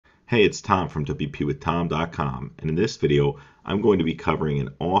Hey, it's Tom from WPWithTom.com, and in this video I'm going to be covering an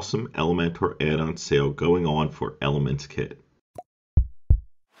awesome Elementor add-on sale going on for Elements Kit.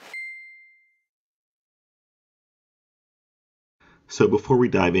 So before we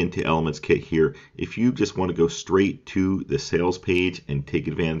dive into Elements Kit here, if you just want to go straight to the sales page and take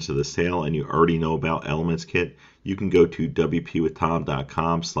advantage of the sale and you already know about Elements Kit, you can go to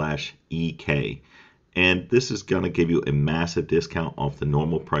WPWithTom.com/EK. And this is going to give you a massive discount off the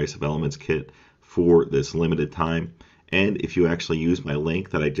normal price of Elements Kit for this limited time. And if you actually use my link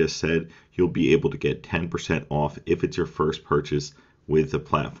that I just said, you'll be able to get 10% off if it's your first purchase with the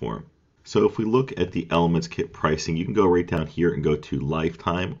platform. So if we look at the Elements Kit pricing, you can go right down here and go to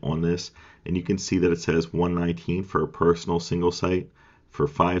lifetime on this, and you can see that it says $119 for a personal single site. For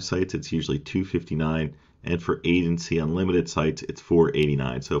 5 sites, it's usually $259, and for agency unlimited sites, it's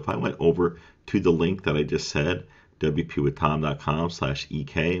 $489. So if I went over to the link that I just said,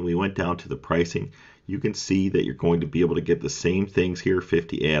 WPWithTom.com/EK, and we went down to the pricing, you can see that you're going to be able to get the same things here: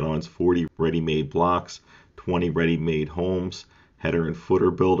 50 add-ons, 40 ready-made blocks, 20 ready-made homes, header and footer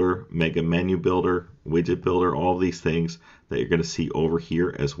builder, mega menu builder, widget builder, all these things that you're going to see over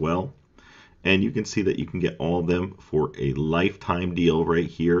here as well. And you can see that you can get all of them for a lifetime deal right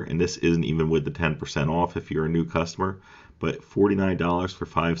here. And this isn't even with the 10% off if you're a new customer, but $49 for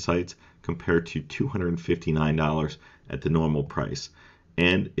 5 sites compared to $259 at the normal price.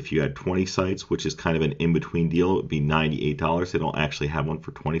 And if you had 20 sites, which is kind of an in-between deal, it would be $98. They don't actually have one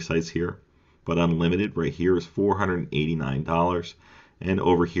for 20 sites here. But unlimited right here is $489, and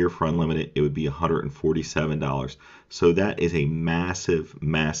over here for unlimited it would be $147. So that is a massive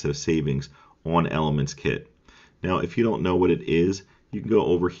savings on Elements Kit. Now if you don't know what it is, you can go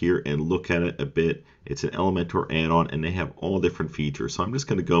over here and look at it a bit. It's an Elementor add-on and they have all different features. So I'm just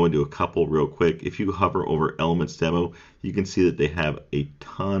going to go into a couple real quick. If you hover over Elements Demo, you can see that they have a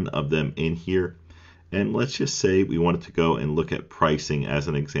ton of them in here. And let's just say we wanted to go and look at pricing as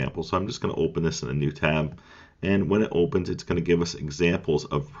an example. So I'm just going to open this in a new tab. And when it opens, it's going to give us examples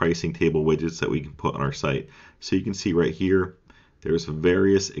of pricing table widgets that we can put on our site. So you can see right here, there's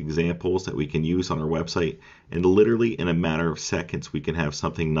various examples that we can use on our website. And literally in a matter of seconds, we can have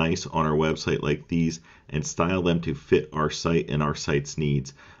something nice on our website like these and style them to fit our site and our site's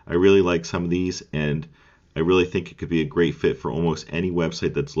needs. I really like some of these, and I really think it could be a great fit for almost any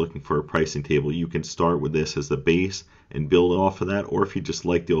website that's looking for a pricing table. You can start with this as the base and build off of that, or if you just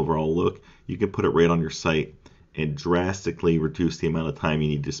like the overall look, you can put it right on your site and drastically reduce the amount of time you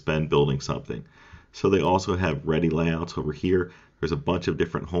need to spend building something. So they also have ready layouts over here. There's a bunch of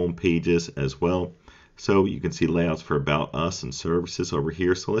different home pages as well. So you can see layouts for About Us and services over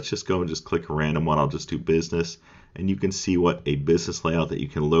here. So let's just go and just click a random one. I'll just do business, and you can see what a business layout that you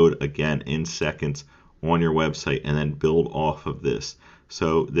can load again in seconds on your website and then build off of this.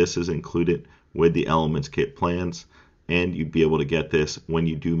 So this is included with the Elements Kit plans, and you'd be able to get this when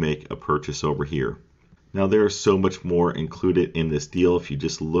you do make a purchase over here. Now there is so much more included in this deal. If you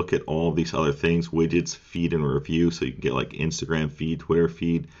just look at all of these other things, widgets, feed and review, so you can get like Instagram feed, Twitter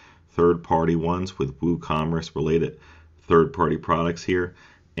feed, third-party ones with WooCommerce related third-party products here.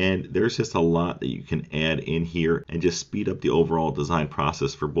 And there's just a lot that you can add in here and just speed up the overall design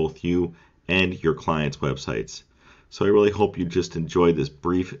process for both you and your clients' websites. So I really hope you just enjoyed this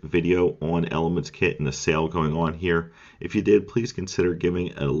brief video on Elements Kit and the sale going on here. If you did, please consider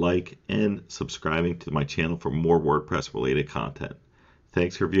giving a like and subscribing to my channel for more WordPress related content.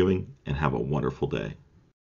 Thanks for viewing and have a wonderful day.